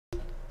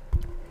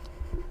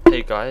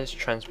Hey guys,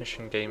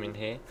 Transmission Gaming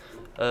here.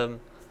 I'm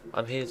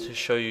here to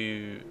show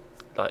you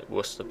like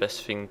what's the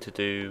best thing to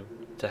do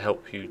to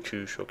help you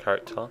choose your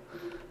character.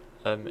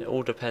 It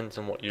all depends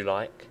on what you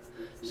like.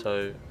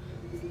 So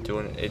it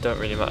don't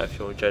really matter if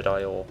you're a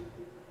Jedi or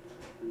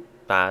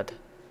bad,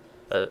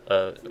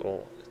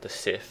 or the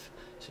Sith.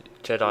 So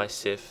Jedi,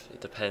 Sith, it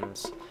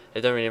depends.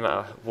 It don't really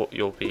matter what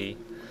you'll be,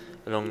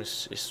 as long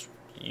as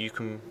you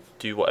can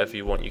do whatever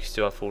you want. You can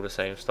still have all the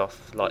same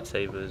stuff,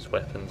 lightsabers,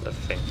 weapons,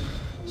 everything.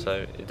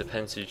 So it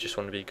depends if you just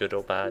want to be good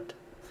or bad.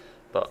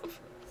 But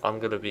I'm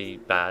gonna be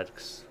bad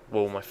because,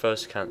 well, my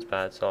first account's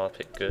bad, so I'll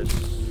pick good.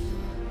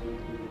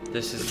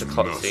 This is the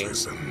cutscene.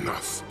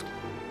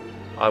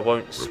 I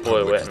won't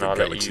spoil it, and I'll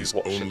let you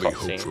watch the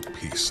cutscene.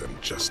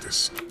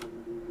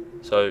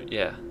 So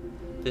yeah,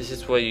 this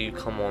is where you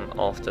come on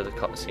after the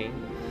cutscene.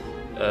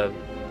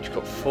 You've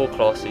got 4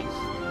 classes.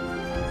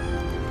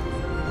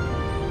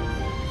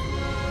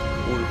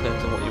 All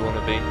depends on what you want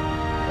to be.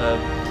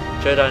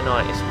 Jedi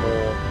Knight is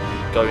more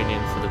going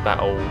in for the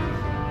battle,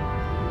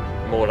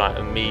 more like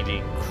a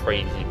melee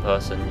crazy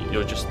person.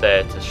 You're just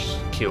there to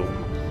kill.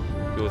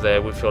 You're there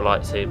with your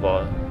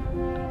lightsaber.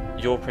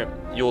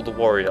 You're the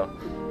warrior.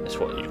 That's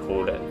what you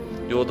call it.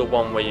 You're the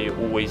one where you're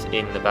always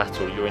in the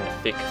battle. You're in the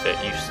thick of it.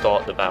 You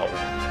start the battle.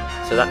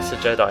 So that's the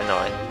Jedi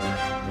Knight.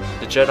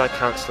 The Jedi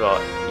Counselor,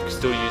 you can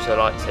still use her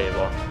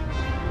lightsaber,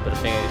 but the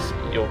thing is,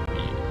 you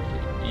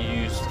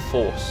use the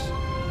Force,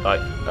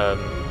 like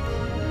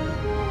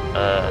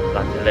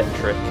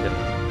electric, and you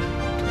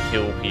can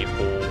heal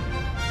people.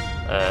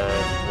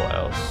 What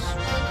else?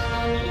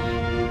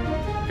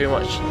 Pretty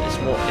much, it's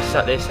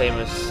exactly the same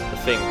as the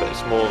thing, but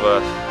it's more of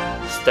a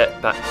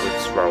step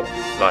backwards roll.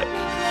 Like,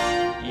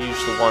 you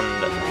use the one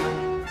that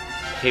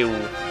heal.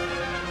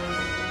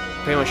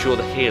 Pretty much, you're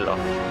the healer.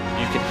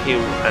 You can heal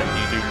and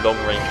you do long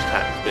range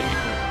attacks, but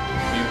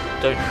you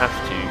don't have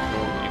to.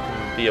 You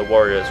can be a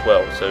warrior as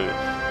well. So,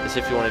 as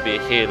if you want to be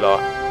a healer,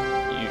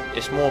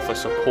 it's more of a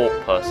support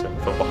person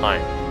from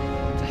behind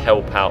to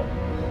help out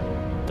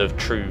the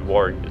true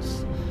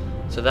warriors.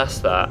 So that's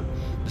that.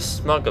 The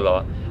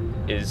Smuggler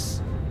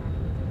is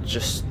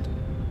just,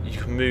 you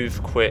can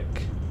move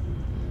quick,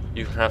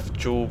 you can have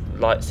dual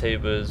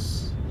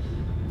lightsabers,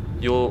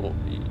 you're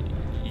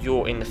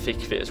in the thick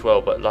of it as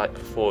well, but like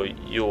before,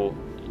 you're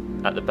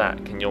at the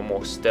back and you're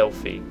more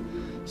stealthy.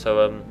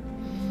 So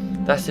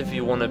that's if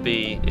you want to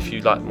be, if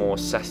you like more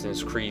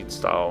Assassin's Creed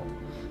style,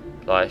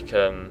 like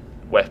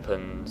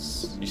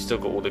weapons. You still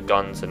got all the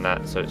guns and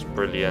that, so it's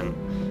brilliant.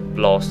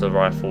 Blaster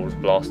rifles,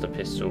 blaster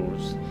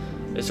pistols,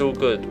 it's all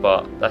good,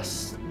 but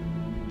that's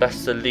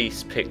the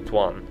least picked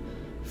one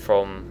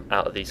from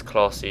out of these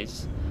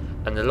classes.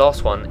 And the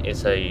last one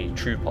is a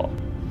trooper.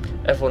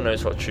 Everyone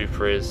knows what a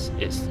trooper is.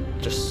 It's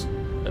just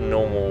a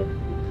normal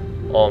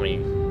army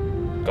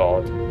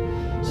guard.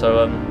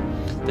 So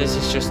this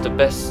is just the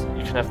best.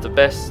 You can have the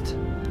best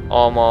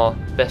armor,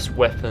 best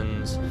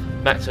weapons,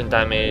 maximum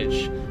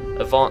damage,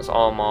 advanced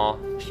armor,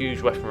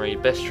 huge weaponry,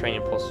 best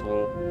training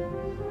possible.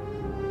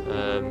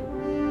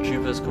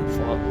 Troopers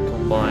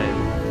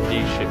combine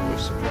leadership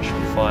with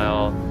suppression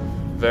fire,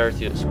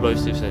 variety of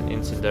explosives and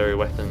incendiary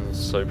weapons.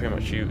 So pretty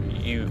much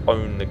you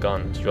own the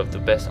guns. You have the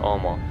best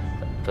armor,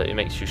 but it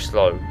makes you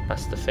slow.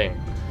 That's the thing.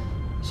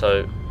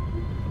 So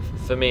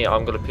for me,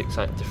 I'm gonna pick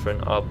something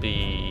different. I'll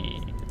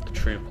be a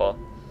trooper.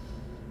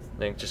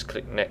 Then just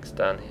click next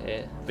down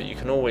here. But you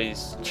can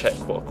always check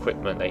what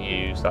equipment they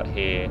use. Like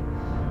here,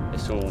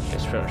 it's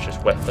pretty much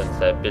just weapons,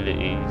 their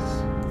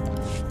abilities.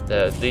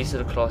 These are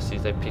the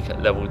classes they pick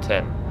at level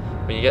 10.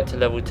 When you get to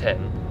level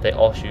 10, they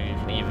ask you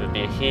can either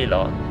be a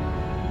healer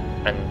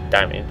and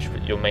damage,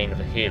 but you're main of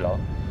a healer,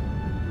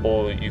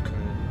 or you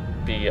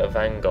can be a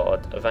vanguard.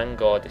 A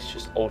vanguard is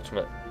just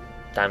ultimate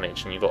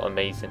damage, and you've got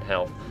amazing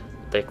health.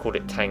 They call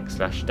it tank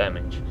 /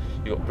 damage.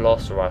 You got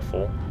blaster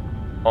rifle,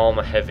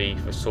 armor heavy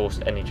for source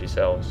energy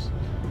cells,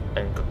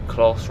 and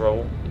class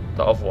roll.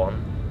 The other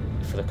one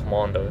for the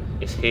commando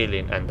is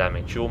healing and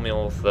damage. You're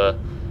more of the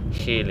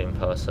healing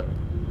person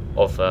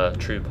of a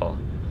trooper.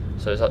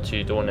 So it's up to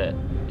you. Do you want to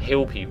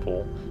heal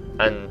people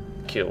and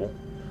kill,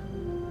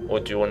 or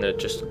do you want to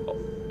just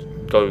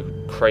go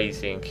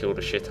crazy and kill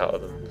the shit out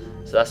of them?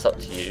 So that's up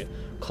to you.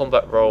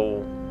 Combat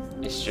role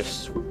is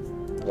just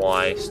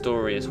why,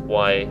 story is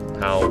why,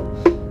 how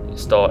it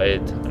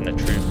started, and the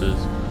troopers.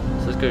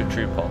 So let's go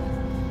trooper.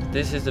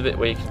 This is the bit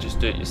where you can just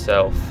do it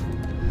yourself.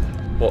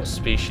 What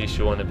species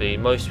you want to be.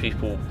 Most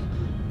people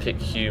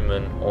pick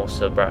human or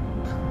Sabrak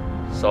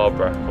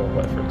or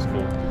whatever it's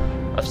called.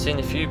 I've seen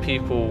a few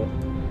people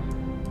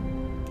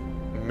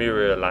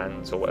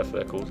Mirrorlands or whatever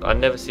they're called. I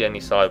never see any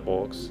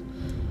cyborgs.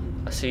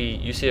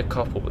 You see a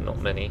couple, but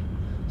not many.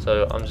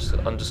 So I'm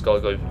just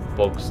gonna go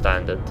bog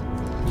standard.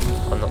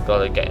 I'm not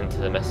gonna get into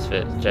the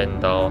misfit,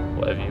 gender,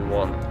 whatever you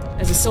want.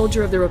 As a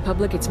soldier of the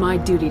Republic, it's my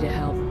duty to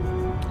help.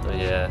 So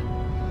yeah,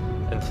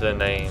 into the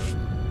name.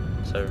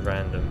 So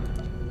random.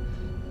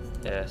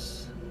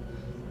 Yes.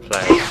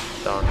 Play.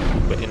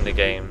 Done. We're in the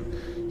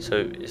game. So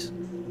it's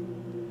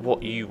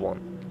what you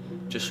want.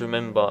 Just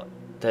remember,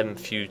 them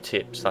few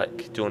tips,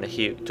 like do you want to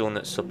heal, do you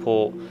want to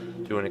support,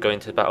 do you want to go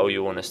into battle,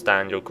 you want to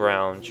stand your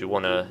ground, you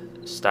want to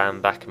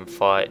stand back and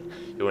fight,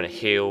 you want to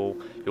heal,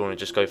 you want to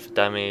just go for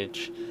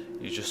damage,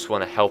 you just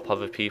want to help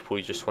other people,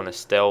 you just want to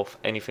stealth,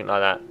 anything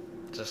like that.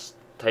 Just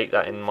take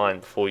that in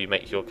mind before you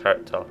make your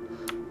character,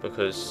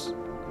 because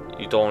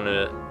you don't want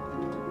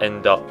to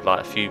end up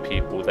like a few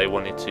people. They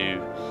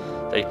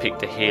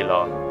picked a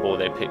healer, or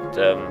they picked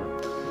a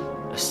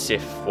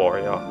Sith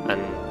warrior,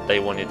 and they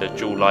wanted a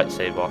dual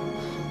lightsaber,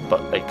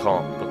 but they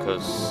can't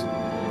because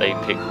they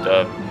picked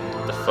the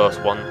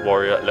first one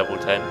warrior at level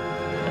 10,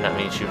 and that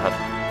means you have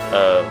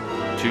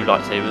 2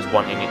 lightsabers,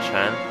 one in each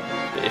hand.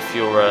 But if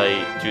you're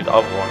do the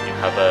other one, you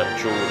have a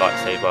dual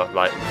lightsaber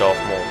like Darth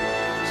Maul.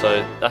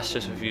 So that's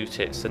just a few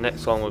tips. The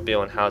next one will be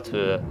on how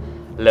to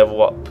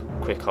level up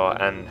quicker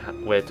and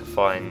where to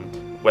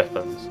find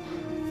weapons.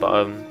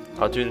 But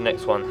I'll do the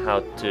next one,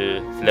 how to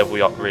level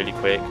you up really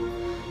quick.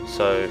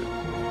 So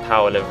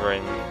power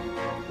leveling,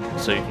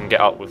 so you can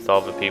get up with the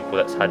other people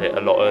that's had it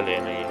a lot earlier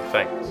than you.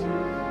 Thanks.